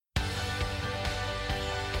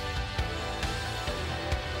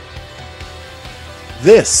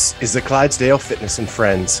This is the Clydesdale Fitness and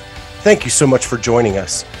Friends. Thank you so much for joining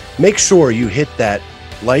us. Make sure you hit that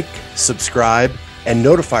like, subscribe, and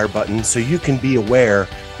notifier button so you can be aware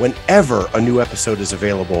whenever a new episode is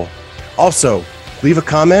available. Also, leave a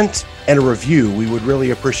comment and a review. We would really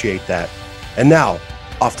appreciate that. And now,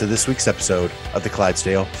 off to this week's episode of the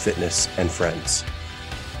Clydesdale Fitness and Friends.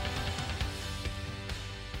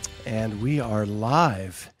 And we are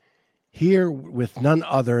live here with none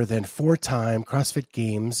other than four-time CrossFit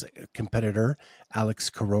Games competitor, Alex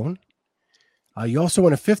Caron. You also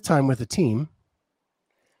won a fifth time with a team.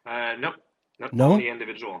 Nope. No? Only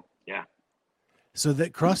individual. Yeah. So the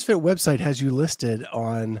CrossFit website has you listed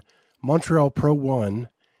on Montreal Pro 1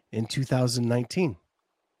 in 2019.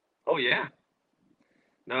 Oh, yeah.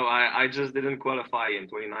 No, I just didn't qualify in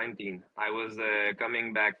 2019. I was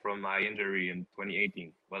coming back from my injury in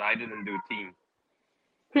 2018, but I didn't do team.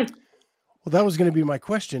 Well, that was going to be my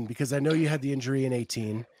question because I know you had the injury in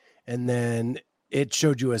 18 and then it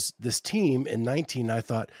showed you as this team in 19. I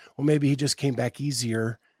thought, well, maybe he just came back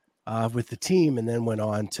easier with the team and then went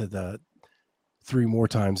on to the 3 more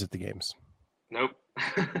times at the games. Nope.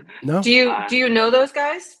 No? Do you know those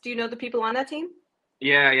guys? Do you know the people on that team?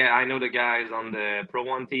 Yeah. I know the guys on the Pro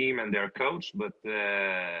 1 team and their coach, but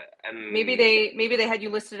and Maybe they had you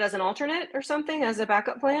listed as an alternate or something as a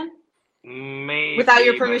backup plan? Maybe Without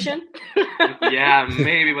your permission? Yeah,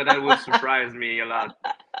 maybe, but that would surprise me a lot.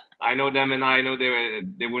 I know them, and I know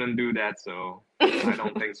they wouldn't do that, so I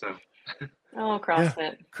don't think so. Oh, CrossFit.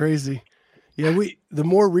 Yeah, crazy. Yeah, the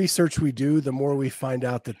more research we do, the more we find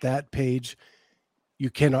out that page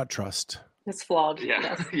you cannot trust. It's flawed.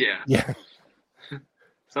 Yeah, yes. Yeah.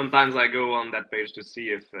 Sometimes I go on that page to see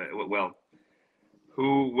if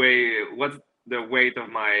what's the weight of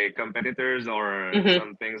my competitors or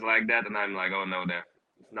some things like that, and I'm like, oh no,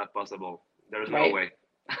 it's not possible. There's no way.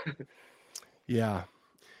 Yeah.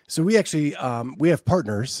 So we actually we have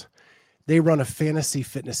partners. They run a fantasy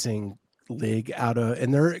fitnessing league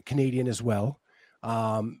and they're Canadian as well.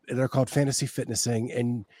 They're called Fantasy Fitnessing,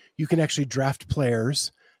 and you can actually draft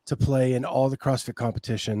players to play in all the CrossFit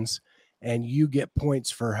competitions, and you get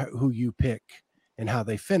points for who you pick and how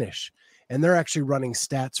they finish. And they're actually running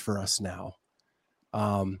stats for us now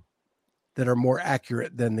that are more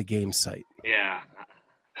accurate than the game site. Yeah,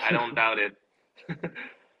 I don't doubt it.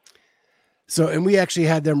 So, and we actually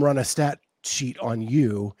had them run a stat sheet on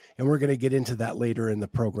you, and we're going to get into that later in the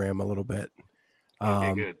program a little bit.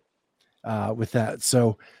 Okay, good. With that.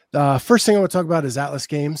 So the first thing I want to talk about is Atlas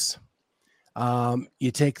Games.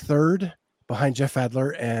 You take third behind Jeff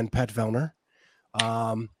Adler and Pat Vellner.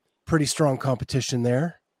 Pretty strong competition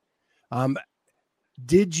there.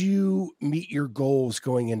 Did you meet your goals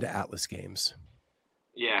going into Atlas Games?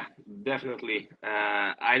 Yeah, definitely.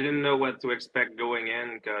 I didn't know what to expect going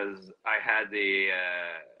in because I had a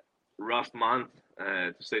rough month,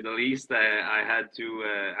 to say the least. I had to.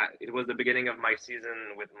 It was the beginning of my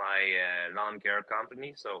season with my lawn care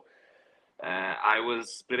company, so I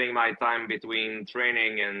was splitting my time between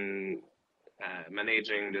training and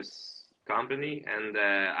managing this company, and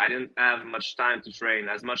I didn't have much time to train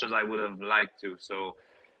as much as I would have liked to. So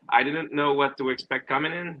I didn't know what to expect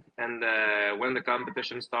coming in, and when the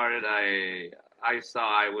competition started, I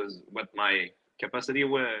saw what my capacity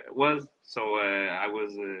was. So I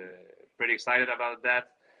was pretty excited about that,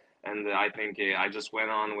 and I think I just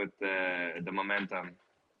went on with the momentum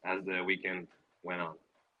as the weekend went on.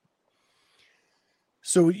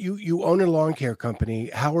 So you own a lawn care company.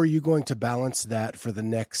 How are you going to balance that for the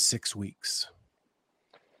next 6 weeks?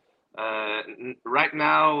 Right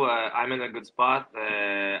now, I'm in a good spot.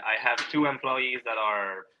 I have 2 employees that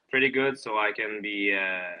are pretty good, so I can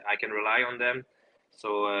rely on them.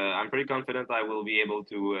 So I'm pretty confident I will be able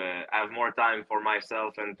to have more time for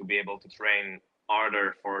myself and to be able to train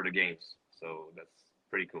harder for the games. So that's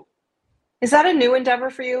pretty cool. Is that a new endeavor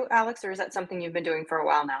for you, Alex, or is that something you've been doing for a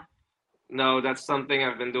while now? No, that's something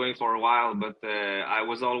I've been doing for a while, but I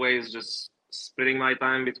was always just splitting my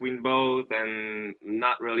time between both and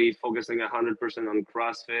not really focusing 100% on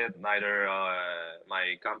CrossFit, neither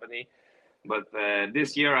my company. But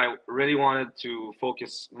this year, I really wanted to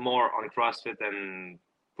focus more on CrossFit and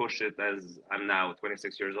push it, as I'm now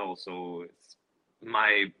 26 years old. So it's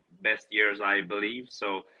my best years, I believe.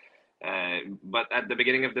 So, but at the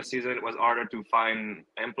beginning of the season, it was harder to find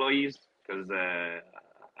employees because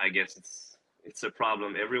I guess it's a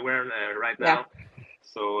problem everywhere right now.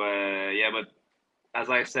 So but as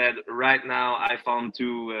I said, right now I found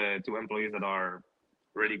two employees that are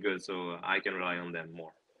really good, so I can rely on them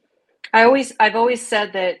more. I've always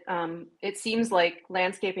said that it seems like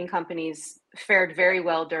landscaping companies fared very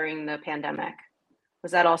well during the pandemic.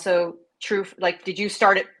 Was that also true? Like, did you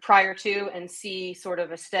start it prior to and see sort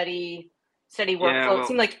of a steady workflow? Yeah, It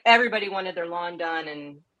seemed like everybody wanted their lawn done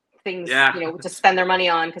and things, yeah. to spend their money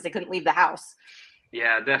on because they couldn't leave the house.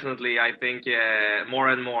 Yeah, definitely. I think more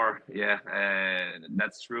and more. Yeah,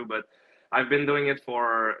 that's true. But I've been doing it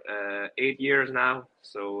for 8 years now,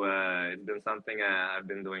 so it's been something I've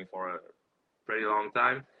been doing for a pretty long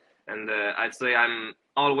time. And I'd say I'm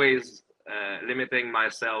always limiting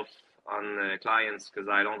myself on clients because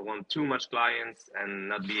I don't want too much clients and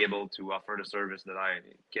not be able to offer the service that I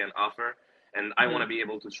can offer. And I want to be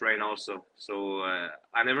able to train also. So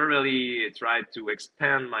I never really tried to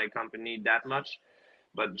expand my company that much,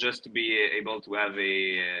 but just to be able to have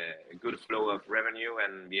a good flow of revenue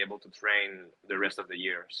and be able to train the rest of the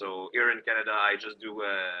year. So here in Canada, I just do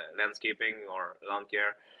landscaping or lawn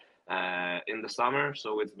care in the summer.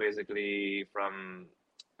 So it's basically from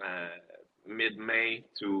mid-May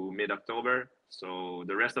to mid-October. So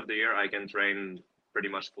the rest of the year, I can train pretty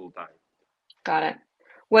much full time. Got it.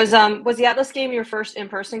 Was the Atlas game your first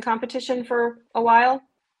in-person competition for a while?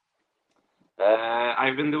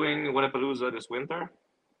 I've been doing Wodapalooza this winter.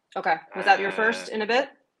 Okay. Was that your first in a bit?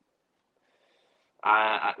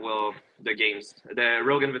 Well, the games, the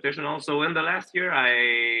Rogue Invitational. So in the last year,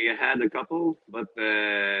 I had a couple, but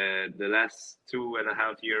the last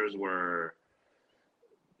 2.5 years were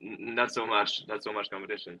not so much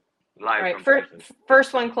competition. Live competition.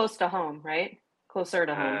 First one close to home, right? Closer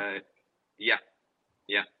to home. Yeah.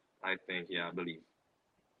 I think, I believe.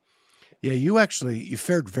 Yeah, you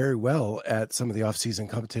fared very well at some of the off-season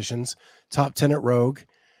competitions. Top 10 at Rogue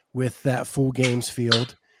with that full games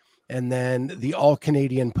field, and then the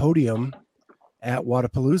all-Canadian podium at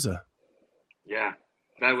Wodapalooza. Yeah,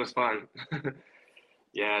 that was fun.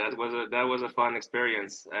 Yeah, that was a fun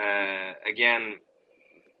experience. Again,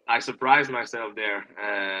 I surprised myself there.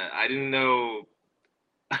 I didn't know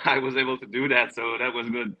I was able to do that, so that was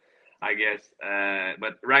good, I guess.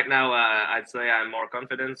 But right now, I'd say I'm more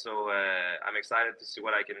confident, so I'm excited to see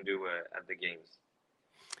what I can do at the games.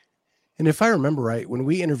 And if I remember right, when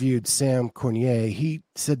we interviewed Sam Cornier, he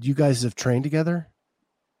said you guys have trained together?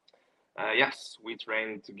 Yes, we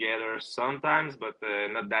train together sometimes, but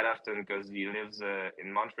not that often because he lives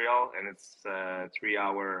in Montreal, and it's a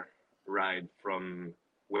 3-hour ride from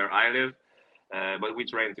where I live. But we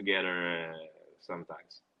train together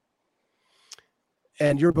sometimes.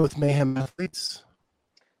 And you're both Mayhem athletes?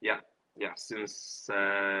 Yeah. Since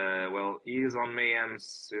he's on Mayhem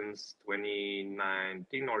since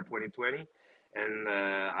 2019 or 2020, and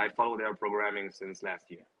I follow their programming since last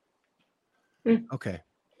year. Okay.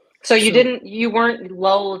 So you weren't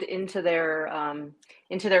lulled into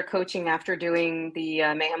their coaching after doing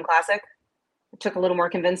the Mayhem Classic? It took a little more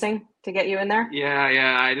convincing to get you in there?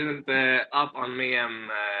 Yeah, I didn't up on Mayhem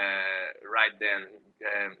right then.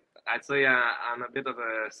 I'd say I'm a bit of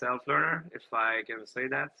a self-learner, if I can say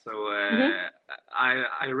that. So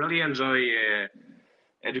I really enjoy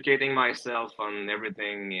educating myself on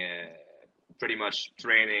everything, pretty much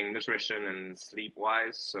training, nutrition, and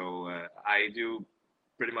sleep-wise. So I do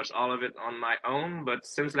pretty much all of it on my own. But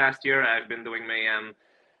since last year, I've been doing Mayhem,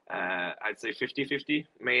 I'd say 50-50,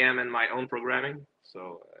 Mayhem and my own programming.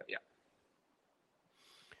 So, yeah.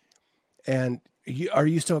 And are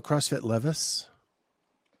you still at CrossFit Levis?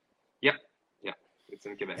 Yeah, it's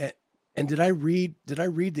in Quebec. And did I read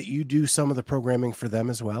that you do some of the programming for them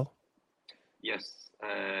as well? Yes,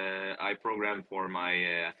 I program for my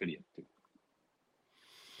affiliate too.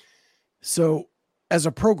 So, as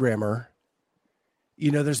a programmer,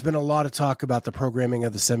 there's been a lot of talk about the programming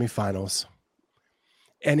of the semifinals.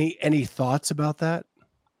 Any thoughts about that?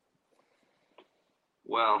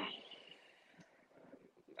 Well,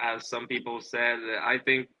 as some people said, I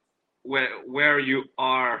think where you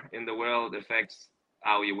are in the world affects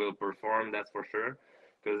how you will perform. That's for sure,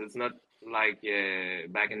 because it's not like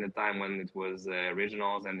back in the time when it was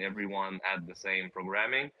regionals and everyone had the same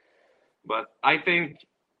programming. But I think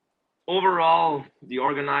overall, the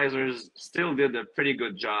organizers still did a pretty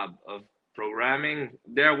good job of programming.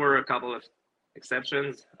 There were a couple of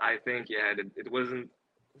exceptions. I think, it wasn't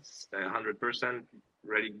 100%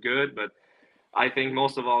 really good, but I think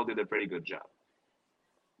most of all did a pretty good job.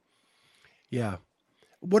 Yeah.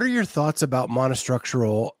 What are your thoughts about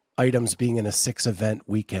monostructural items being in a 6-event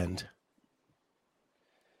weekend?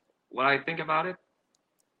 What I think about it?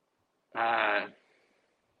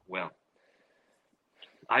 Well,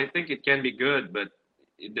 I think it can be good, but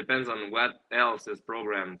it depends on what else is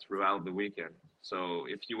programmed throughout the weekend. So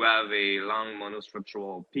if you have a long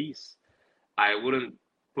monostructural piece, I wouldn't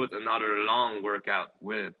put another long workout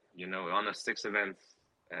with, on a 6-event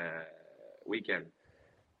weekend.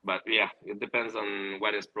 But yeah, it depends on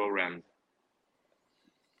what is programmed.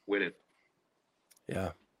 with it.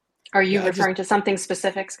 Yeah. Are you Yeah, referring to something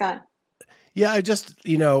specific, Scott? Yeah, I just,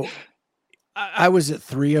 I was at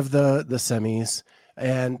 3 of the semis,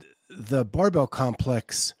 and the barbell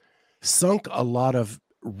complex sunk a lot of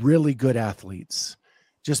really good athletes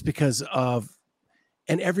just because of,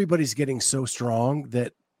 and everybody's getting so strong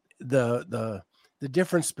that the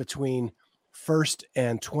difference between first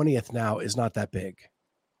and 20th now is not that big.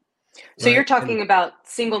 So you're right? talking And about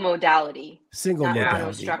single modality, single not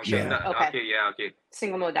modality. monostructure. Yeah. Okay. Okay.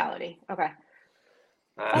 Single modality. Okay.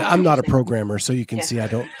 Yeah, I'm not a interesting. programmer, so you can Yeah. see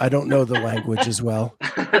I don't know the language as well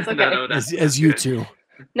That's okay. No, as you two.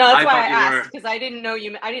 No, that's I why I thought you asked, were- because I didn't know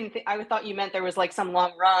you. I thought you meant there was like some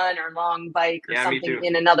long run or long bike or Yeah, me something too.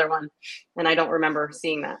 in another one, and I don't remember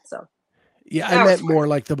seeing that. So Yeah, I That was meant smart. more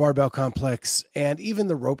like the barbell complex, and even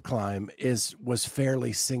the rope climb was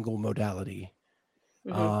fairly single modality.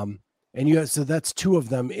 mhm. And you have, so that's 2 of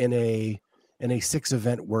them in a 6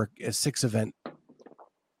 event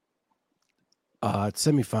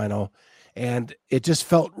semifinal, and it just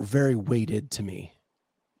felt very weighted to me.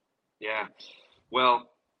 Yeah.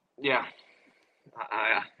 Well, yeah.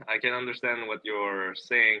 I can understand what you're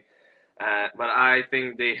saying, but I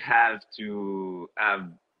think they have to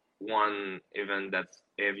have one event that's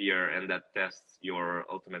heavier and that tests your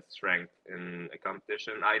ultimate strength in a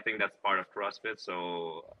competition. I think that's part of CrossFit,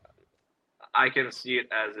 so I can see it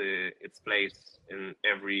as its place in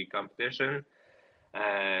every competition.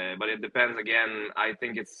 But it depends again. I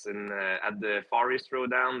think it's in at the Far East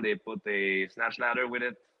Throwdown. They put a snatch ladder with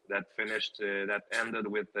it that ended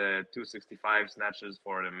with 265 snatches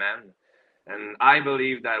for the men, and I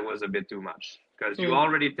believe that was a bit too much because you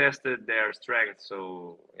already tested their strength.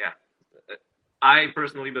 So yeah, I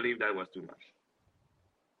personally believe that was too much.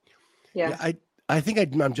 Yeah. I think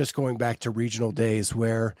I'm just going back to regional days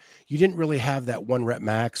where you didn't really have that 1 rep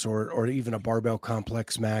max or even a barbell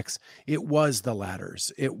complex max. It was the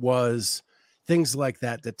ladders. It was things like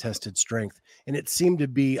that tested strength, and it seemed to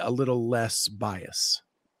be a little less bias.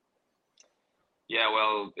 Yeah,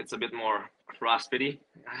 well, it's a bit more CrossFitty,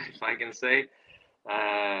 if I can say.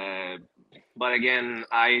 But again,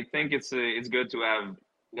 I think it's good to have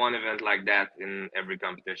one event like that in every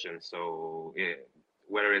competition. So yeah,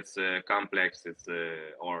 whether it's a complex,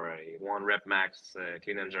 or a 1 rep max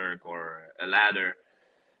clean and jerk or a ladder,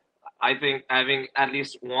 I think having at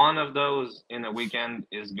least one of those in a weekend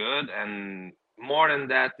is good, and more than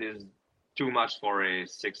that is too much for a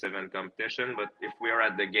 6 event competition. But if we are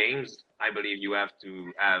at the games, I believe you have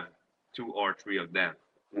to have 2 or 3 of them.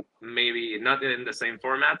 Maybe not in the same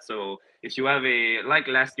format. So if you have like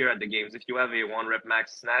last year at the games, if you have a 1 rep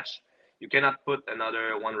max snatch, you cannot put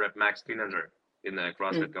another 1 rep max clean and jerk in a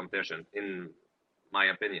CrossFit competition, in my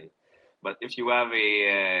opinion. But if you have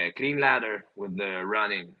a clean ladder with the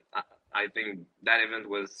running, I think that event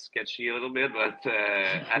was sketchy a little bit, but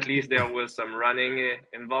at least there was some running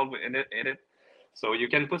involved in it. So you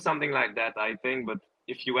can put something like that, I think. But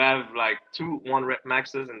if you have like 2 1 rep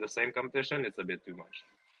maxes in the same competition, it's a bit too much.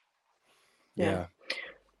 Yeah.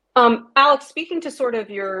 Alex, speaking to sort of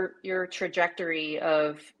your trajectory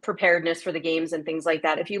of preparedness for the games and things like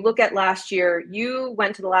that, if you look at last year, you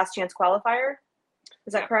went to the last chance qualifier.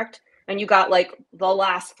 Is that correct? And you got like the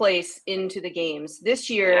last place into the games. This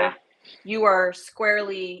year, you are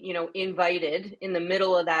squarely, invited in the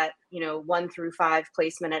middle of that, 1 through 5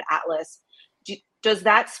 placement at Atlas. Does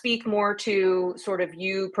that speak more to sort of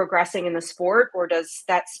you progressing in the sport, or does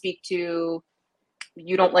that speak to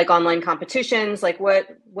you don't like online competitions? Like what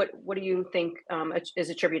do you think is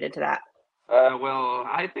attributed to that? Well,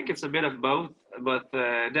 I think it's a bit of both, but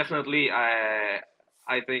definitely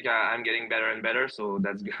I think I'm getting better and better, so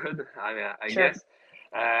that's good. I Sure. guess.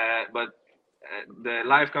 But the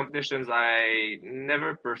live competitions, I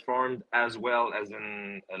never performed as well as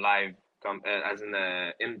in a live as in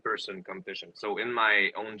a in-person competition. So in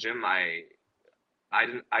my own gym, I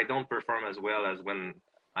don't perform as well as when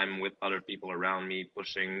I'm with other people around me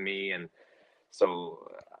pushing me, and so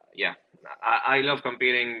yeah, I love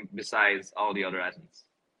competing besides all the other athletes.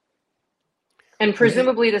 And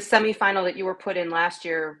presumably the semifinal that you were put in last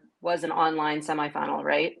year was an online semifinal,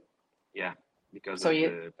 right? Yeah, because of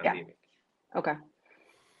the pandemic. Yeah. Okay.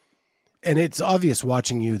 And it's obvious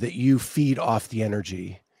watching you that you feed off the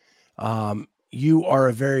energy. You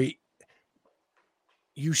are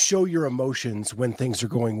you show your emotions when things are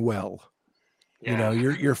going well. Yeah.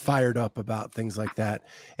 You're fired up about things like that.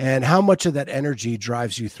 And how much of that energy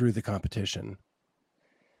drives you through the competition?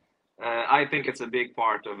 I think it's a big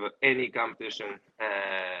part of any competition.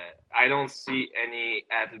 I don't see any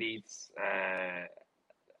athletes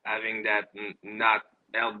having that not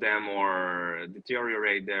help them or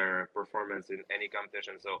deteriorate their performance in any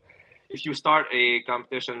competition. So if you start a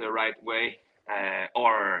competition the right way,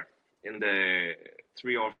 or in the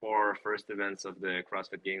 3 or 4 first events of the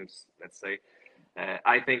CrossFit Games, let's say,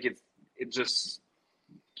 I think it just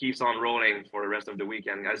keeps on rolling for the rest of the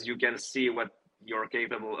weekend, as you can see what you're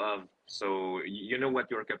capable of. So you know what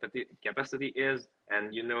your capacity is,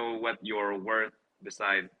 and you know what you're worth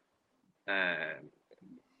beside, uh,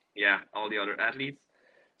 all the other athletes.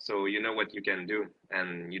 So you know what you can do,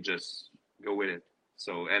 and you just go with it.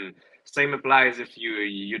 So, and same applies if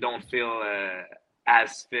you don't feel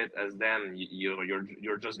as fit as them.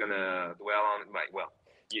 You're just gonna dwell on it. Like, well,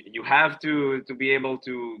 you have to be able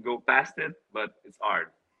to go past it, but it's hard.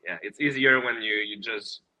 Yeah, it's easier when you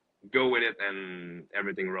just go with it and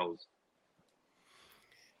everything rolls.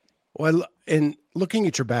 Well, in looking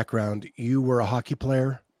at your background, you were a hockey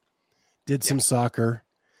player, did some soccer.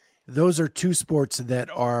 Those are two sports that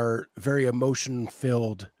are very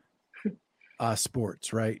emotion-filled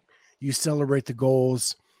sports, right? You celebrate the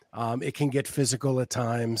goals. It can get physical at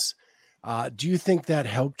times. Do you think that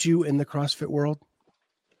helped you in the CrossFit world?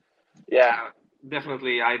 Yeah,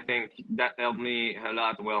 definitely. I think that helped me a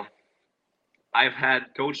lot. Well, I've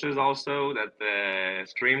had coaches also that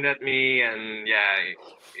screamed at me, and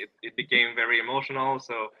it became very emotional.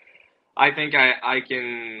 So I think I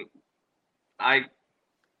can I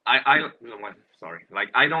no, sorry, like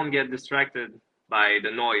I don't get distracted by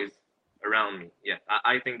the noise around me. Yeah,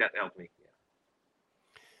 I think that helped me.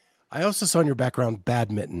 I also saw in your background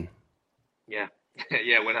badminton. Yeah,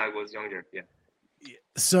 yeah, when I was younger. Yeah.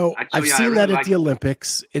 So Actually, I've I seen really that at like the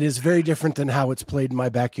Olympics. It is very different than how it's played in my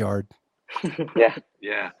backyard.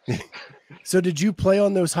 Yeah. So did you play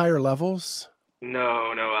on those higher levels?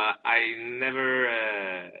 No, I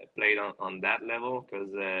never played on that level because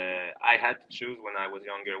I had to choose when I was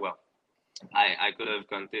younger. Well, I could have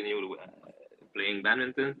continued playing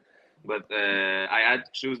badminton, but I had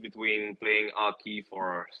to choose between playing hockey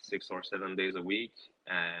for 6 or 7 days a week,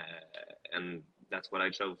 and that's what I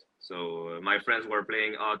chose. So my friends were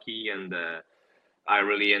playing hockey, and I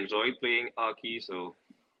really enjoyed playing hockey, so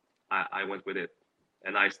I went with it.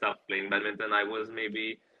 And I stopped playing badminton. I was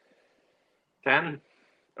maybe 10,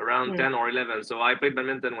 around 10 or 11. So I played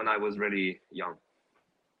badminton when I was really young.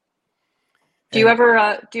 Do you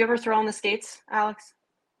ever throw on the skates, Alex?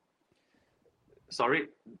 Sorry?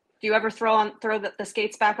 Do you ever throw the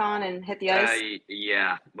skates back on and hit the ice?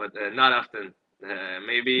 Yeah, but not often.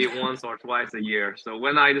 Maybe once or twice a year. So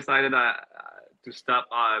when I decided to stop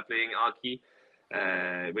playing hockey,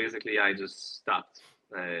 basically I just stopped.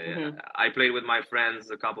 I played with my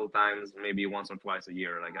friends a couple times, maybe once or twice a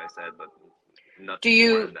year, like I said, but not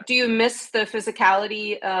more than that. Do you miss the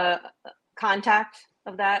physicality contact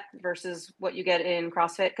of that versus what you get in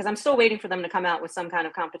CrossFit? Because I'm still waiting for them to come out with some kind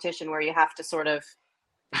of competition where you have to sort of,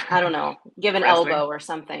 I don't know, give an elbow or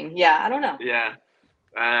something. Yeah, I don't know. Yeah.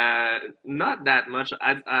 Not that much.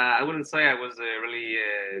 I wouldn't say I was a really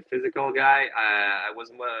physical guy. I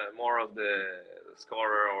was more of the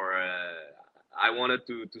scorer, or I wanted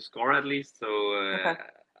to score at least. So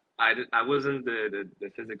I wasn't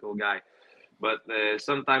the physical guy. But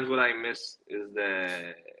sometimes what I miss is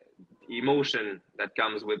the emotion that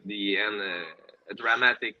comes with the end, a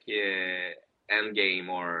dramatic end game,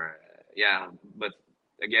 or But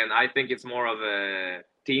again, I think it's more of a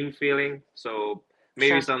team feeling. So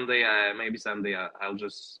maybe someday I'll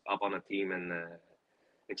just up on a team and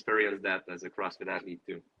experience that as a CrossFit athlete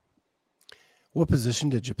too. What position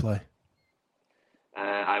did you play?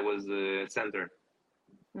 I was a center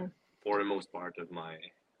for the most part of my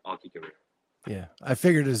hockey career. Yeah, I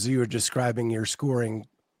figured as you were describing your scoring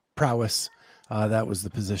prowess, that was the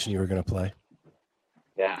position you were going to play.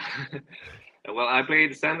 Yeah. Well, I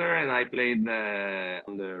played center and I played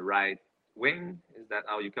on the right wing. Is that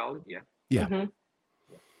how you call it? Yeah. Yeah. Mm-hmm.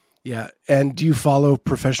 Yeah. And do you follow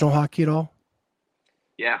professional hockey at all?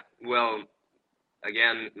 Yeah. Well,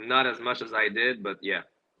 again, not as much as I did, but yeah,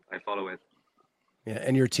 I follow it. Yeah.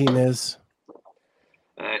 And your team is?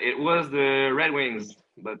 It was the Red Wings,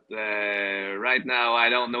 but right now I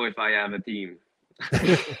don't know if I have a team.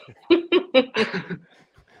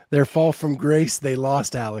 Their fall from grace, they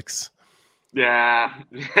lost, Alex. Yeah,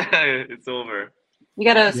 it's over. You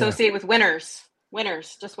got to associate with winners,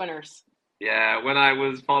 just winners. Yeah, when I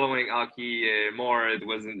was following hockey more, it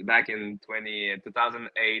was back in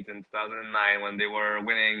 2008 and 2009 when they were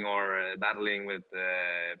winning or battling with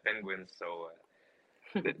Penguins. So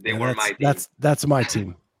they were my team. That's my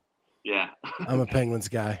team. Yeah. I'm a Penguins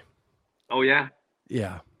guy. Oh, yeah?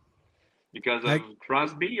 Yeah. Because of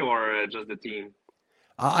Crosby or just the team?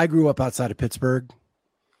 I grew up outside of Pittsburgh.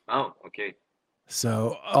 Oh, okay.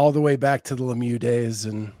 So all the way back to the Lemieux days,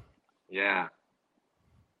 and Yeah.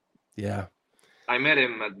 I met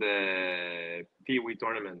him at the Pee Wee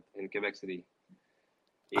tournament in Quebec City.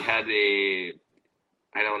 He had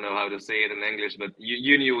I don't know how to say it in English, but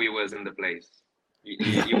you knew he was in the place.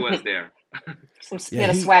 He was there. He had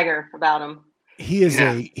a swagger about him. He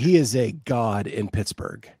is a god in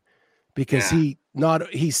Pittsburgh, because he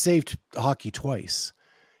saved hockey twice,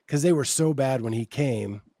 because they were so bad when he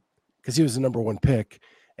came, because he was the number 1 pick,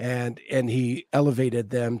 and he elevated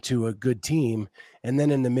them to a good team. And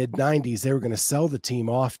then in the mid 90s, they were going to sell the team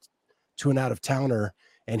off to an out of towner,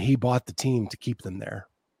 and he bought the team to keep them there.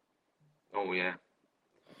 Oh yeah.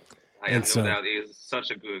 I have no doubt he's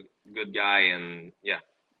such a good guy, and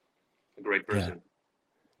a great person.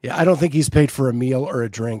 Yeah, I don't think he's paid for a meal or a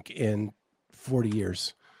drink in 40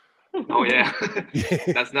 years. Oh yeah.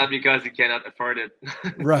 That's not because he cannot afford it.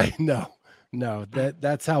 Right. No,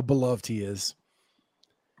 that's how beloved he is.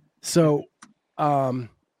 So,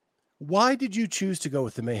 why did you choose to go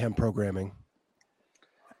with the Mayhem programming?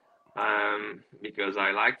 Because I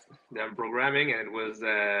liked them programming, and it was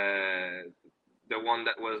the one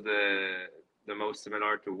that was the most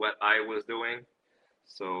similar to what I was doing.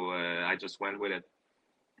 So I just went with it.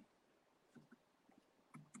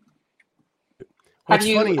 Have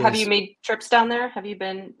you made trips down there? Have you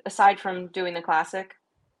been, aside from doing the classic?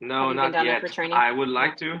 No, not yet. I would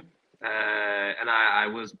like to. And I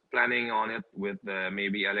was planning on it with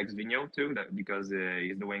maybe Alex Vigneault too, because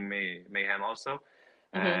he's doing Mayhem also.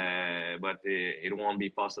 But it won't be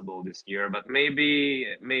possible this year. But maybe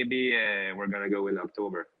we're gonna go in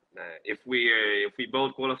October. If we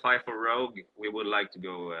both qualify for Rogue, we would like to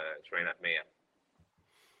go train at Mayhem.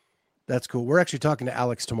 That's cool. We're actually talking to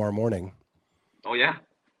Alex tomorrow morning. Oh yeah.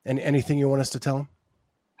 And anything you want us to tell him?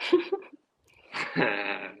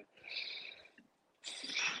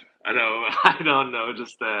 I don't know.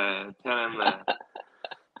 Just tell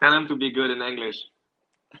him to be good in English.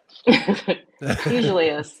 Usually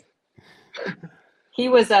is. He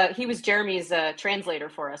was Jeremy's translator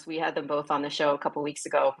for us. We had them both on the show a couple weeks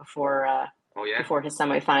ago before his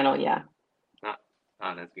semifinal. Yeah.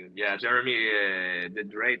 Oh, that's good. Yeah, Jeremy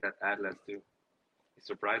did great at Atlas too. He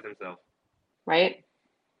surprised himself. Right.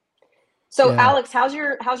 So Alex, how's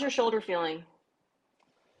your shoulder feeling?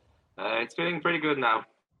 It's feeling pretty good now.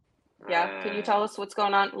 Yeah. Can you tell us what's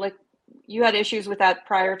going on? Like, you had issues with that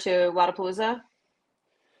prior to Wodapalooza?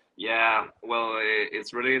 Yeah. Well,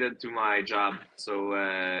 it's related to my job. So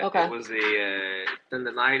it was a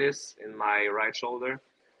tendonitis in my right shoulder.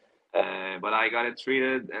 But I got it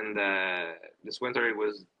treated, and this winter it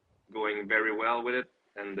was going very well with it.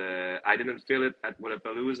 And I didn't feel it at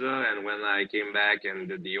Wodapalooza, and when I came back and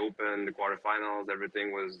did the Open, the quarterfinals,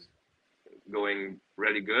 everything was going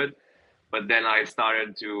really good. But then I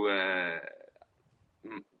started to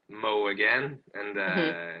mow again, and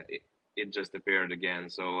it just appeared again.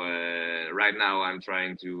 So right now I'm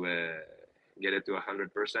trying to get it to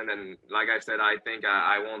 100%. And like I said, I think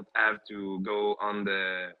I won't have to go on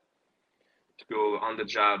the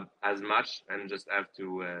job as much, and just have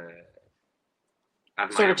to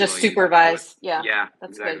sort of just supervise. Yeah,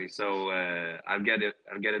 that's exactly. Good. So I'll get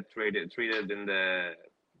it treated in the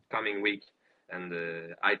coming week, and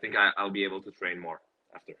I think I'll be able to train more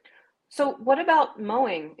after. So what about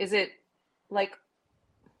mowing? Is it like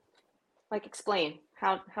explain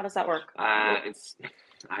how does that work? It's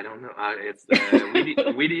I don't know. It's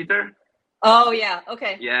the weed eater. Oh yeah.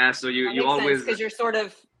 Okay. Yeah. So you always, because you're sort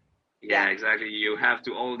of. Yeah, exactly. You have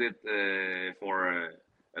to hold it for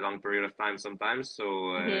a long period of time sometimes.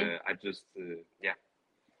 So I just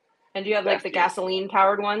And do you have like the gasoline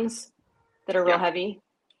powered ones that are real heavy?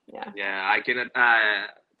 Yeah. Yeah, I can.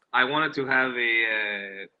 I wanted to have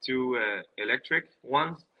two electric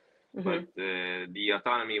ones, but the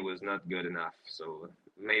autonomy was not good enough. So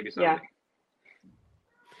maybe someday. Yeah.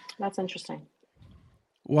 That's interesting.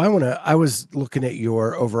 Well, I was looking at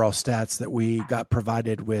your overall stats that we got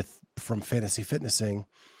provided with from Fantasy Fitnessing,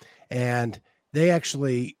 and they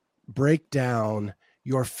actually break down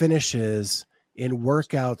your finishes in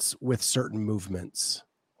workouts with certain movements.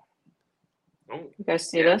 Oh, you guys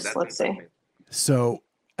see this? Let's see. So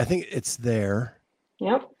I think it's there.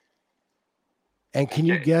 Yep. And can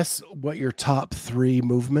you guess what your top 3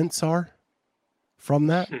 movements are from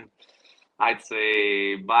that? I'd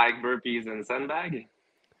say bike, burpees, and sandbag.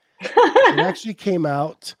 It actually came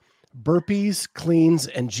out burpees, cleans,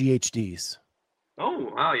 and GHDs.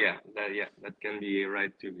 Oh, yeah. That can be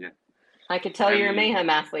right too. Yeah. I could tell you're a Mayhem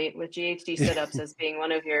athlete with GHD sit-ups as being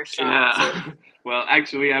one of your strong. Yeah. Well,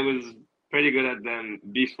 actually, I was pretty good at them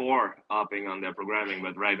before hopping on their programming,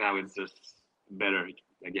 but right now it's just better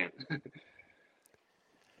again.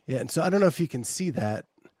 Yeah, and so I don't know if you can see that,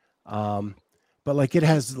 but like it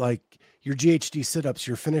has like your GHD sit-ups,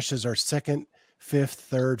 your finishes are second, fifth,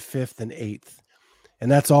 third, fifth, and eighth.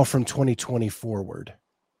 And that's all from 2020 forward.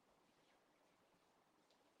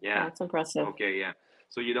 Yeah. That's impressive. Okay, yeah.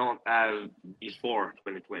 So you don't have before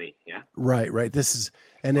 2020, yeah? Right. This is,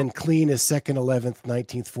 and then clean is second, 11th,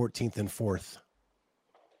 19th, 14th, and 4th.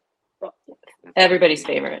 Everybody's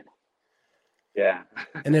favorite. Yeah.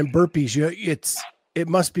 And then burpees, it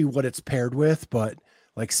must be what it's paired with, but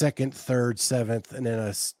like second, third, seventh, and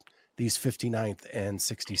then these 59th and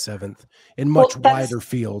 67th in much wider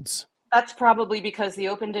fields. That's probably because the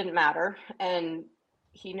Open didn't matter, and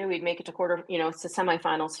he knew he'd make it to it's the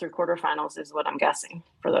semifinals through quarterfinals is what I'm guessing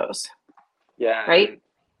for those. Yeah. Right.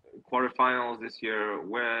 Quarterfinals this year.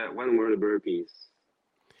 When were the burpees?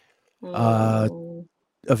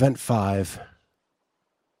 Event 5.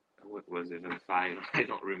 What was it? Event 5? I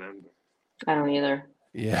don't remember. I don't either.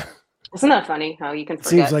 Yeah. Isn't that funny how you can forget?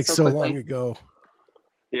 Seems like so long ago.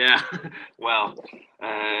 Yeah. Well,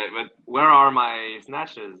 but where are my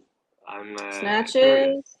snatches? I'm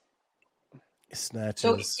snatches.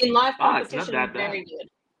 So in live competition, very good.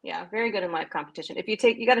 Yeah, very good in live competition. If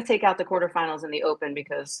you got to take out the quarterfinals in the Open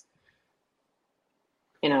because,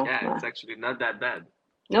 Yeah, it's actually not that bad.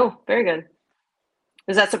 No, very good.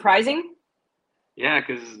 Is that surprising? Yeah,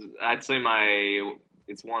 because I'd say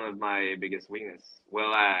it's one of my biggest weakness. Well,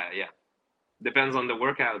 yeah, depends on the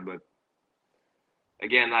workout, but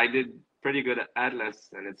again, I did pretty good at Atlas,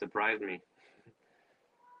 and it surprised me.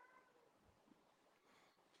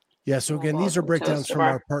 Yeah, so again, these are breakdowns from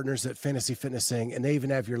our partners at Fantasy Fitnessing, and they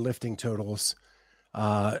even have your lifting totals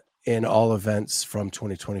in all events from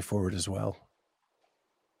 2020 forward as well.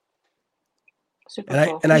 Super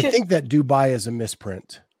cool. I think that Dubai is a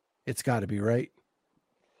misprint. It's got to be, right?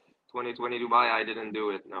 2020 Dubai, I didn't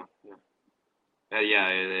do it. No.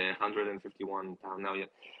 Yeah. 151 pounds. No, yeah,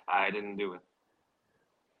 I didn't do it.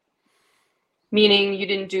 Meaning you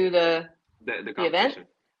didn't do the event?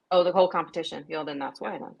 Oh, the whole competition. Yeah, then that's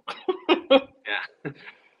why then. Yeah.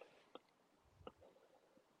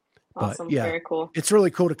 Awesome. Yeah, very cool. It's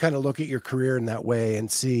really cool to kind of look at your career in that way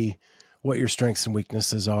and see what your strengths and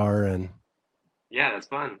weaknesses are. And yeah, that's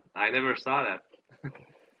fun. I never saw that.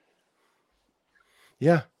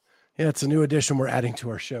 Yeah, it's a new addition we're adding to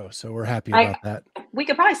our show, so we're happy about that. We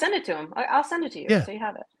could probably send it to him. I'll send it to you so you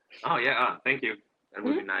have it. Oh yeah, thank you. That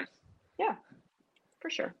would be nice. Yeah, for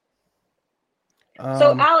sure.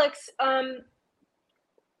 So Alex,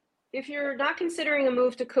 if you're not considering a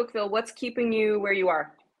move to Cookeville, what's keeping you where you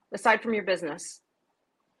are, aside from your business?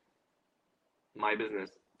 My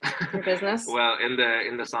business. Your business? Well, in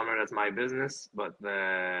the summer that's my business, but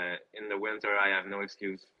in the winter I have no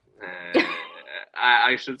excuse.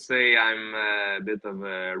 I should say I'm a bit of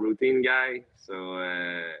a routine guy, so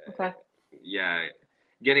yeah,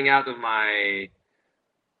 getting out of my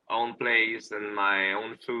own place and my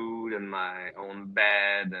own food and my own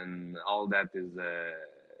bed and all that is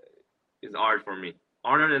hard for me,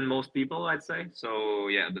 harder than most people, I'd say. So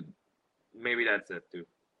yeah, but maybe that's it too.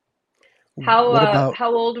 How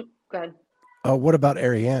old? Go ahead. What about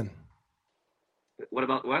Ariane? What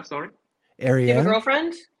about what? Sorry. Ariane. You have a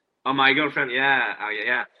girlfriend? Oh, my girlfriend. Yeah. Oh,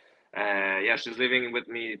 yeah. Yeah, she's living with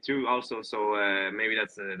me too, also. So maybe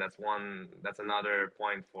that's another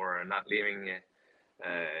point for not leaving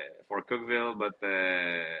for Cookeville. But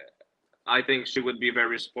I think she would be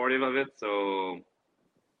very supportive of it. So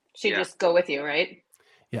she'd just go with you, right?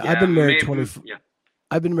 Yeah, I've been married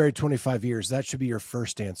I've been married 25 years. That should be your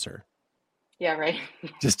first answer. Yeah, right.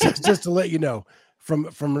 just to let you know, from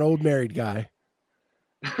an old married guy.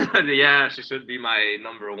 Yeah, she should be my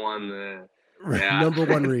number one. Number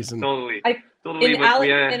one reason. Totally.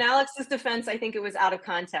 In Alex's defense, I think it was out of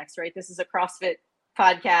context, right? This is a CrossFit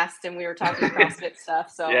podcast, and we were talking CrossFit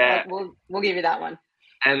stuff. So we'll give you that one.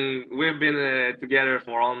 And we've been together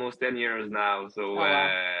for almost 10 years now. So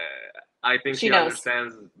I think she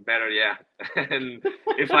understands better. Yeah. And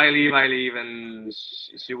if I leave, and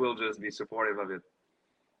she will just be supportive of it.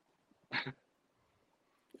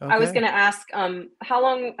 Okay. I was going to ask, how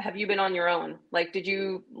long have you been on your own? Like, did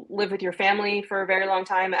you live with your family for a very long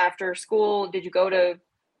time after school? Did you go to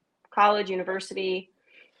college, university?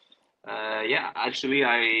 Yeah, actually,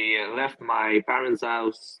 I left my parents'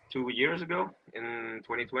 house 2 years ago in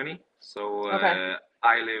 2020. So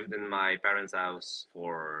I lived in my parents' house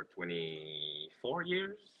for 24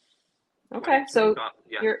 years. Okay, so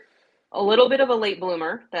you're a little bit of a late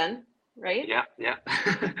bloomer then. Right? Yeah.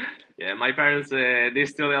 Yeah, my parents, they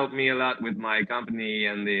still help me a lot with my company,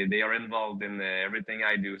 and they are involved in everything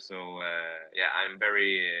I do. So, yeah, I'm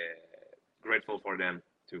very grateful for them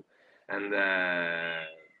too. And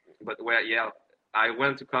but well, yeah, I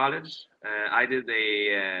went to college. I did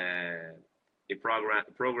a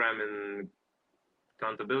program in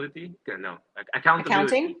accountability. No, accountability.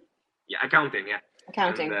 Accounting? Yeah, accounting. Yeah,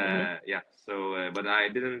 Accounting. and yeah. So, but I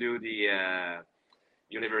didn't do the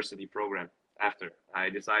university program after. I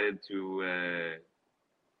decided to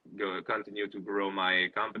continue to grow my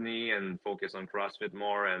company and focus on CrossFit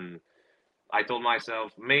more. And I told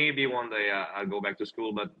myself maybe one day I'll go back to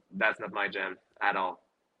school, but that's not my jam at all.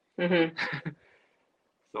 Mm-hmm.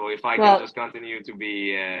 So if I can Well, just continue to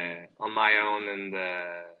be on my own and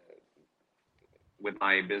with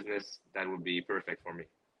my business, that would be perfect for me.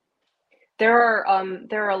 there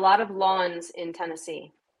are a lot of lawns in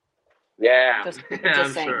Tennessee. Yeah, Just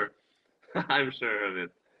I'm saying. sure. I'm sure of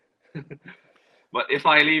it. But if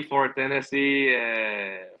I leave for Tennessee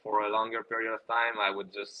for a longer period of time, I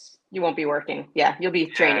would just. You won't be working. Yeah, you'll be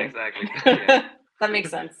Yeah, training. exactly. Yeah. That makes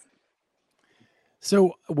sense.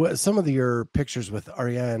 So some of your pictures with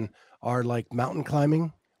Ariane are like mountain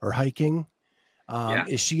climbing or hiking. Yeah.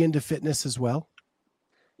 Is she into fitness as well?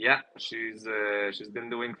 Yeah, she's been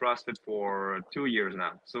doing CrossFit for 2 years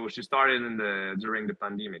now. So she started during the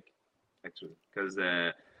pandemic, actually, because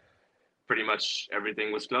pretty much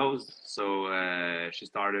everything was closed. So she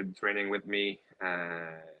started training with me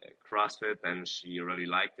CrossFit, and she really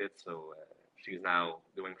liked it. So she's now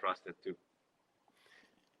doing CrossFit too.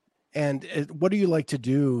 And what do you like to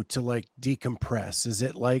do to like decompress? Is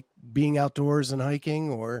it like being outdoors and hiking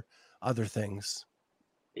or other things?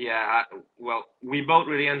 Yeah, well, we both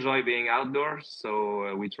really enjoy being outdoors,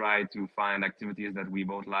 so we try to find activities that we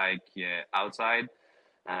both like outside.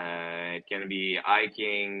 It can be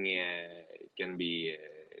hiking, it can be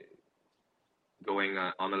going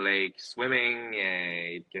on a lake, swimming.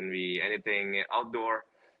 It can be anything outdoor.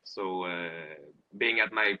 So being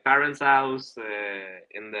at my parents' house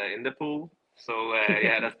in the pool. So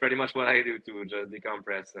yeah, that's pretty much what I do to just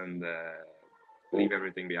decompress and leave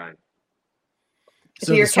everything behind.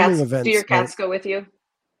 So the swimming events. Do your cats go with you?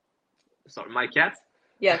 Sorry, my cats?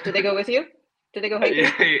 Yeah, do they go with you? Do they go hiking?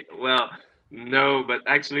 Yeah, well, no, but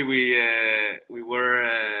actually we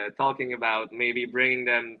were talking about maybe bringing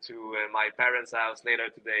them to my parents' house later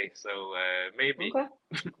today. So maybe, Okay.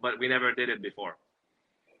 but we never did it before.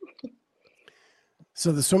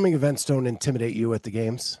 So the swimming events don't intimidate you at the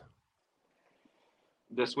games?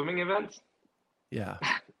 The swimming events? Yeah.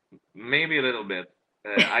 Maybe a little bit.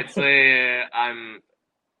 I'd say I'm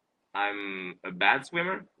a bad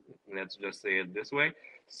swimmer. Let's just say it this way.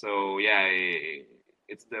 So yeah,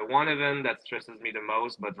 it's the one event that stresses me the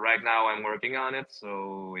most. But right now I'm working on it,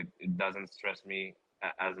 so it doesn't stress me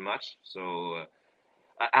as much. So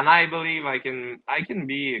and I believe I can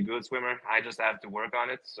be a good swimmer. I just have to work on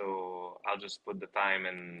it. So I'll just put the time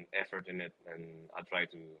and effort in it, and I'll try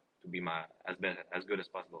to be my as good as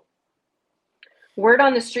possible. Word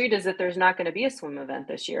on the street is that there's not going to be a swim event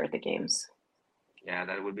this year at the games. Yeah,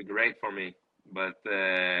 that would be great for me, but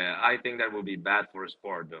I think that would be bad for a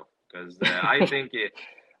sport though, because I think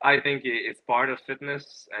it's part of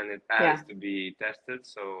fitness and it has to be tested.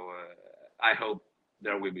 So I hope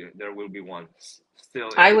there will be one still.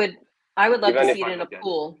 I would love to see it in a can.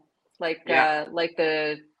 pool, like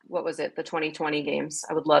the what was it, the 2020 games.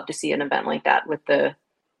 I would love to see an event like that with the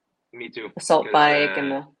me too assault bike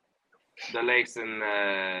and the lakes in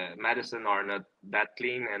Madison are not that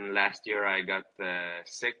clean, and last year I got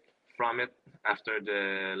sick from it after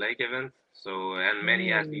the lake event. So and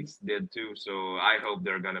many athletes did too. So I hope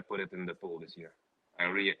they're gonna put it in the pool this year. I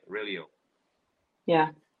really hope. Yeah.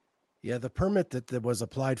 Yeah, the permit that was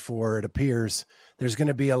applied for, it appears there's going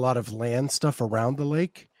to be a lot of land stuff around the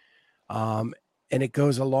lake, and it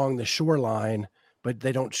goes along the shoreline, but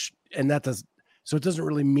they don't, and that does, so it doesn't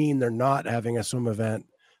really mean they're not having a swim event,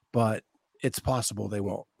 but it's possible they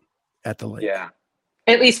won't at the lake. Yeah.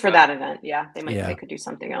 At least for that event. Yeah. They could do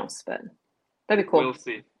something else, but that'd be cool. We'll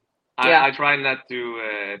see. I try not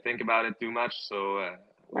to think about it too much. So,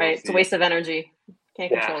 right. It's a waste of energy.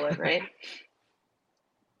 Can't control it, right?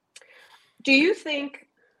 Do you think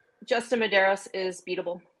Justin Medeiros is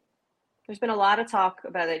beatable? There's been a lot of talk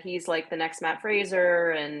about it. He's like the next Matt Fraser,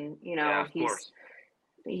 and you know,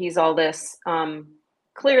 he's all this.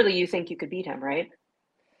 Clearly, you think you could beat him, right?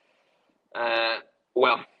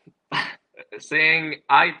 Well, saying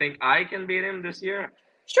I think I can beat him this year.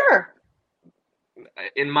 Sure.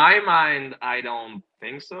 In my mind, I don't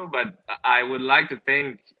think so, but I would like to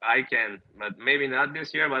think I can, but maybe not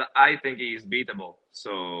this year. But I think he's beatable.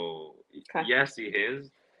 So yes, he is.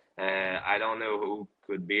 I don't know who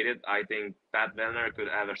could beat it. I think Pat Vellner could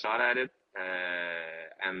have a shot at it,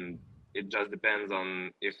 and it just depends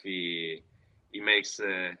on if he he makes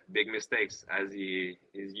big mistakes as he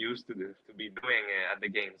is used to be doing at the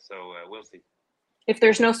game. So we'll see. If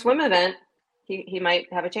there's no swim event, he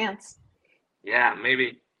might have a chance. Yeah,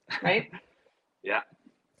 maybe. Right? Yeah.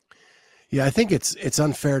 Yeah, I think it's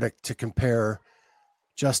unfair to compare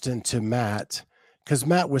Justin to Matt, because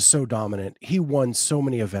Matt was so dominant. He won so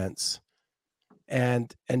many events,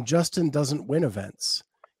 and Justin doesn't win events.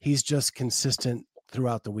 He's just consistent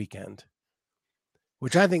throughout the weekend,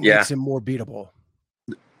 which I think makes him more beatable.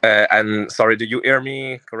 And sorry, do you hear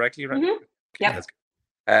me correctly? Right? Mm-hmm.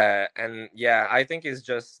 Yeah. And yeah, I think he's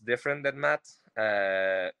just different than Matt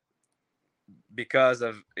because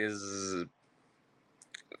of his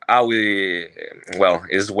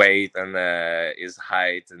his weight and his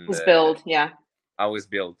height and his build. Yeah. How he's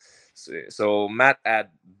built. So Matt had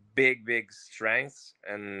big strengths,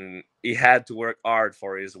 and he had to work hard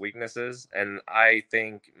for his weaknesses. And I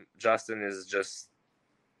think Justin is just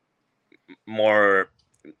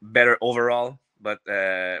better overall, but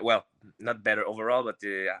not better overall, but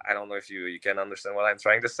I don't know if you can understand what I'm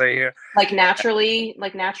trying to say here. Like naturally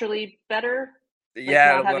better. Like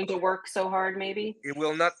not having to work so hard, maybe. It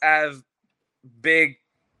will not have big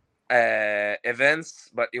events,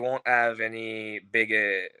 but it won't have any big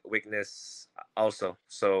weakness also.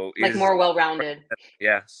 So like more well-rounded.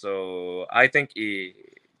 Yeah. So I think he,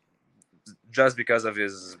 just because of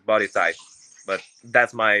his body type, but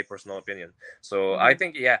that's my personal opinion. So I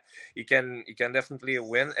think he can definitely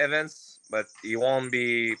win events, but he won't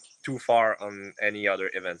be too far on any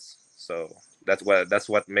other events. So that's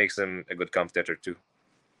what makes him a good competitor too.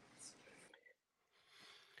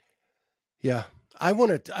 Yeah, I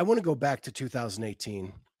want to go back to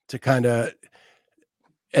 2018 to kind of,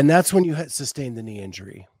 and that's when you had sustained the knee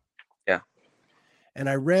injury. Yeah, and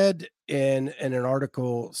I read in an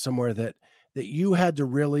article somewhere that you had to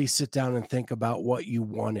really sit down and think about what you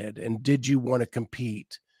wanted, and did you want to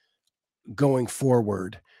compete going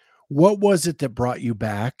forward? What was it that brought you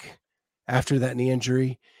back after that knee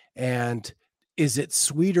injury? And is it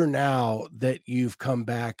sweeter now that you've come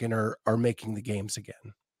back and are making the games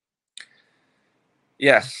again?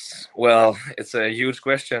 Yes. Well, it's a huge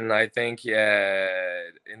question. I think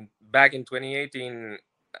back in 2018,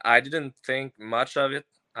 I didn't think much of it.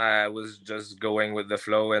 I was just going with the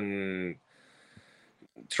flow and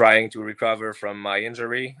trying to recover from my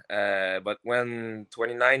injury. But when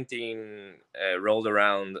 2019 rolled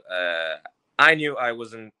around, I knew I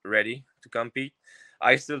wasn't ready to compete.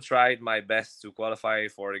 I still tried my best to qualify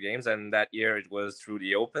for the games, and that year it was through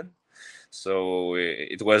the Open. So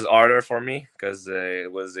it was harder for me because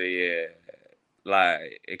it was a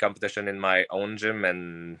competition in my own gym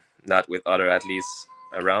and not with other athletes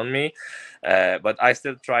around me. But I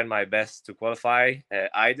still tried my best to qualify.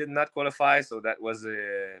 I did not qualify, so that was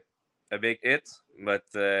a big hit. But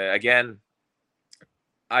again,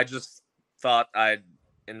 I just thought I'd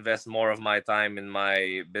invest more of my time in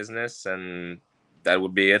my business, and that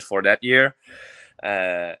would be it for that year.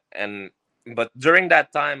 But during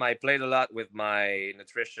that time, I played a lot with my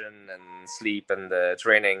nutrition and sleep and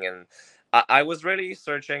training, and I was really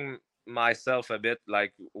searching myself a bit,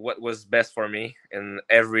 like what was best for me in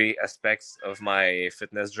every aspects of my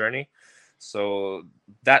fitness journey. So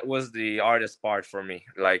that was the hardest part for me,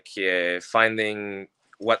 like finding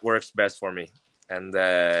what works best for me. And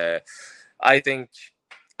I think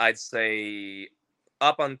I'd say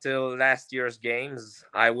up until last year's games,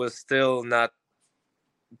 I was still not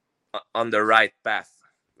on the right path.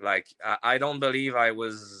 Like I don't believe I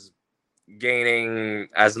was gaining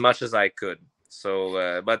as much as I could.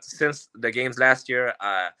 So, but since the games last year,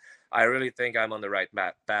 I really think I'm on the right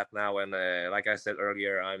path now. And like I said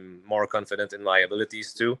earlier, I'm more confident in my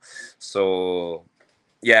abilities too. So,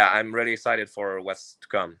 yeah, I'm really excited for what's to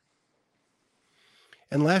come.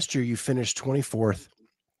 And last year you finished 24th,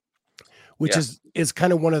 which is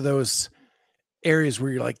kind of one of those areas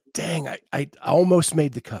where you're like, dang, I almost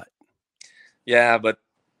made the cut. Yeah, but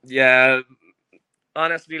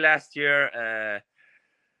honestly, last year,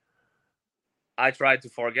 I tried to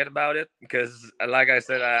forget about it because, like I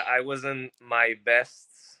said, I wasn't my best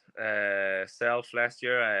self last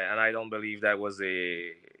year, and I don't believe that was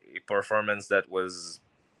a performance that was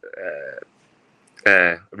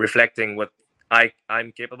reflecting what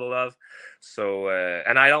I'm capable of. So,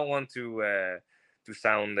 and I don't want to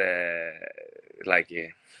sound like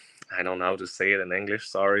I don't know how to say it in English.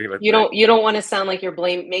 Sorry, but you don't want to sound like you're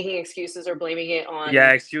making excuses or blaming it on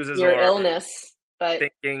excuses your or illness, but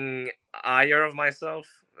thinking higher of myself.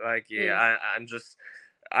 Like I'm just,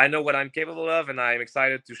 I know what I'm capable of, and I'm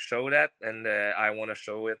excited to show that, and I want to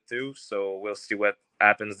show it too. So we'll see what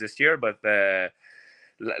happens this year. But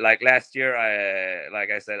like last year,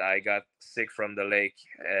 like I said, I got sick from the lake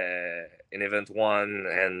in event 1,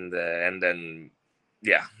 and then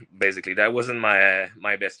yeah, basically that wasn't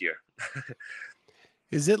my best year.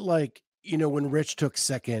 Is it like, when Rich took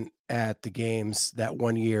second at the games that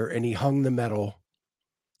one year and he hung the medal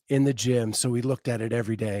in the gym, so we looked at it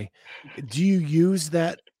every day? Do you use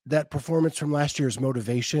that performance from last year's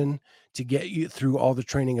motivation to get you through all the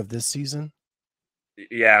training of this season?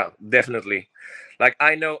 Yeah, definitely. Like,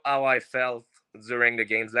 I know how I felt during the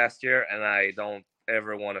games last year, and I don't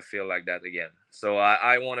ever want to feel like that again. So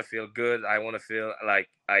I want to feel good. I want to feel like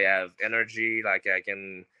I have energy, like I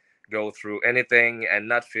can go through anything and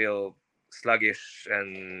not feel sluggish.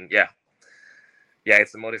 And yeah,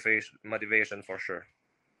 it's a motivation for sure.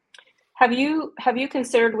 Have you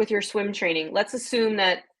considered with your swim training? Let's assume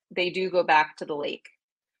that they do go back to the lake,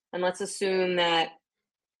 and let's assume that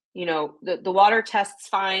the water tests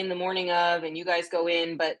fine the morning of, and you guys go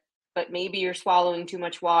in, but maybe you're swallowing too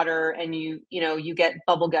much water, and you get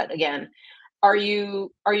bubble gut again. Are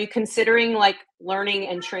you considering like learning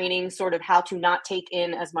and training sort of how to not take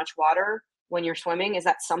in as much water when you're swimming? Is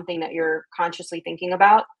that something that you're consciously thinking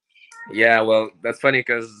about? Yeah, well, that's funny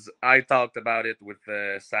because I talked about it with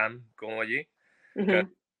Sam Conroyer. Mm-hmm.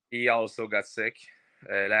 He also got sick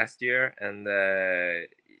last year, and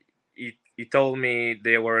he told me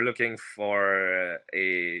they were looking for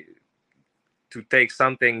to take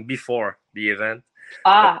something before the event.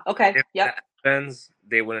 Okay. If Yep. that happens,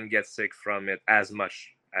 they wouldn't get sick from it as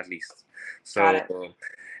much, at least. Got it. So,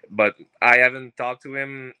 but I haven't talked to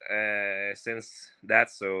him since that,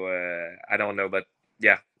 so I don't know. But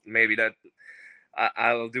yeah, maybe that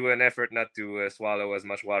I'll do an effort not to swallow as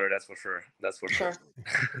much water. That's for sure. That's for sure.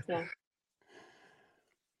 Yeah.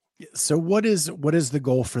 So what is the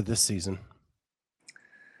goal for this season?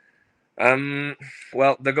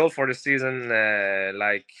 Well, the goal for the season,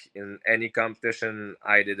 like in any competition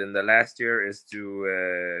I did in the last year, is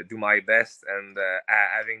to do my best and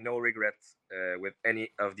having no regrets with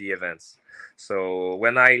any of the events. So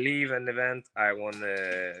when I leave an event, I want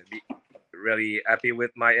to be really happy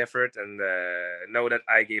with my effort and know that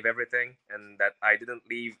I gave everything and that I didn't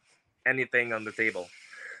leave anything on the table.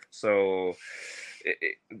 So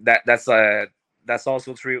that's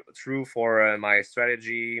also true for my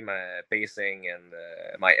strategy, my pacing, and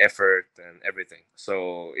my effort and everything.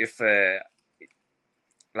 So if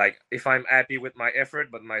I'm happy with my effort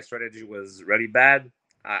but my strategy was really bad,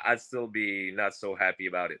 I'd still be not so happy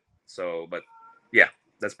about it. So, but yeah,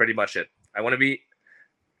 that's pretty much it. I want to be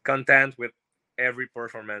content with every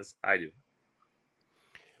performance I do.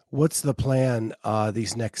 What's the plan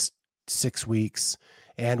these next 6 weeks,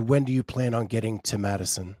 and when do you plan on getting to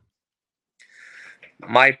Madison?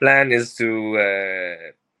 My plan is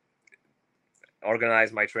to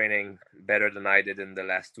organize my training better than I did in the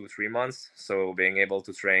last 2-3 months. So being able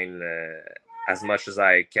to train as much as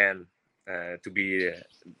I can to be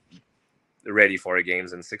ready for the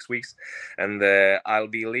games in 6 weeks, and I'll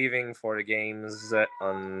be leaving for the games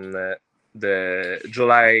on the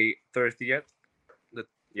July 30th.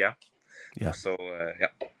 Yeah. So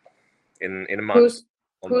in a month.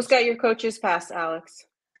 Who's got your coach's pass, Alex?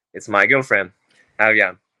 It's my girlfriend,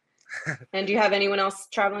 Ariane. And do you have anyone else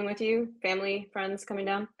traveling with you? Family, friends coming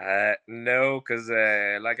down? No, because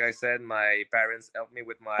like I said, my parents helped me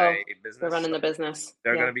with my business. They're running the business.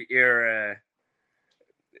 They're gonna be here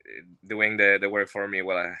doing the work for me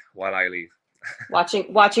while I leave.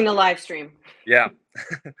 Watching the live stream. Yeah.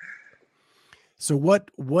 So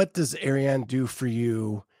what does Ariane do for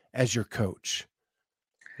you as your coach?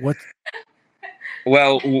 What?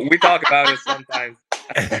 Well, we talk about it sometimes.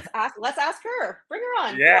 Let's ask her. Bring her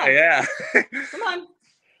on. Yeah. Come on.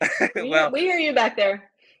 We hear you back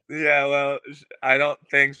there. Yeah, well, I don't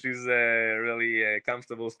think she's really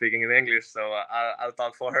comfortable speaking in English, so I'll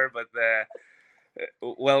talk for her. But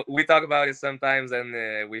well, we talk about it sometimes,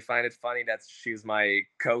 and we find it funny that she's my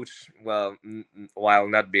coach. Well, while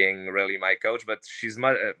not being really my coach, but she's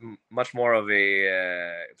much more of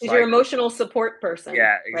a. She's your emotional support person.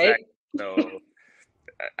 Yeah, exactly. Right? So,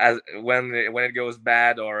 as when it goes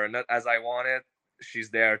bad or not as I want it,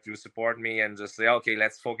 she's there to support me and just say, okay,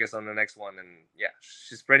 let's focus on the next one. And yeah,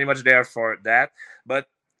 she's pretty much there for that. But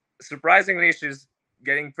surprisingly, she's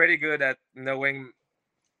getting pretty good at knowing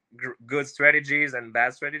good strategies and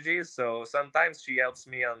bad strategies. So sometimes she helps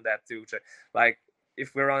me on that too. Like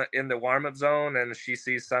if we're in the warm-up zone and she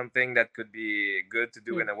sees something that could be good to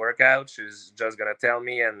do in a workout, she's just gonna tell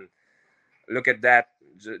me, and look at that,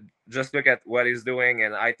 just look at what he's doing,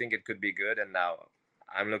 and I think it could be good. And now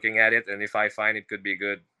I'm looking at it, and if I find it could be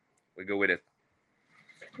good, we go with it.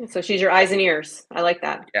 So she's your eyes and ears. I like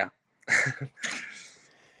that. Yeah.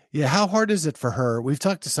 Yeah. How hard is it for her? We've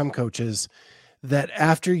talked to some coaches that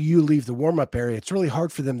after you leave the warm-up area, it's really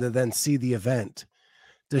hard for them to then see the event.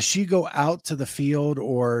 Does she go out to the field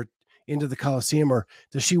or into the Coliseum, or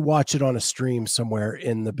does she watch it on a stream somewhere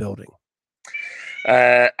in the building?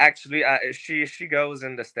 Actually, she goes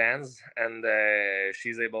in the stands, and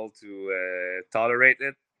she's able to tolerate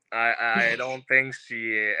it. I don't think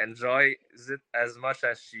she enjoys it as much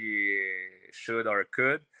as she should or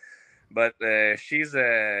could, but she's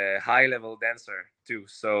a high level dancer too,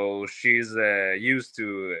 so she's used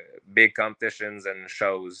to big competitions and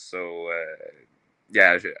shows. So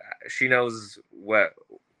yeah, she knows what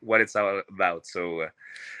it's all about. So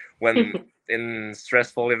when in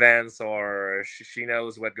stressful events, or she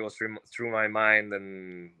knows what goes through my mind,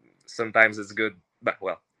 and sometimes it's good, but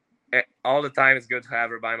well, all the time it's good to have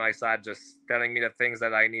her by my side, just telling me the things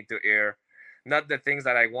that I need to hear, not the things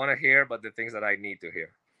that I want to hear, but the things that I need to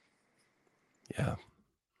hear. Yeah.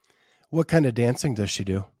 What kind of dancing does she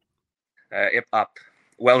do? Hip hop.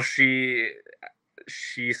 Well, she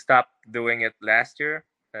stopped doing it last year,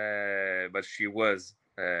 but she was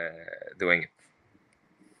doing it.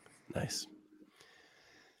 Nice.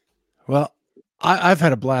 Well, I've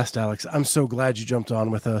had a blast, Alex. I'm so glad you jumped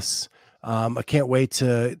on with us. I can't wait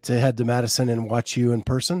to head to Madison and watch you in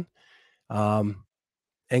person. And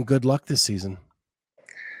good luck this season.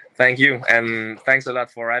 Thank you, and thanks a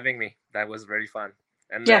lot for having me. That was very fun.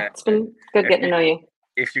 And yeah, it's been good getting to know you.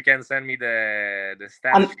 If you can send me the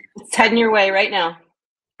stats, it's heading your way right now.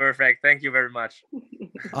 Perfect. Thank you very much.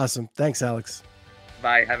 Awesome. Thanks, Alex.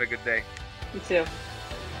 Bye. Have a good day. You too.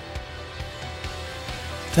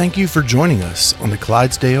 Thank you for joining us on the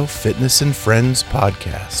Clydesdale Fitness and Friends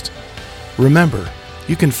podcast. Remember,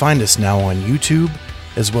 you can find us now on YouTube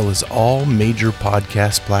as well as all major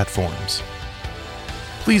podcast platforms.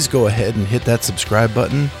 Please go ahead and hit that subscribe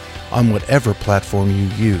button on whatever platform you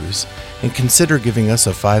use and consider giving us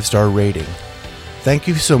a 5-star rating. Thank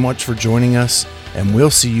you so much for joining us, and we'll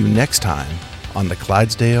see you next time on the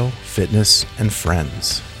Clydesdale Fitness and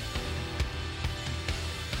Friends.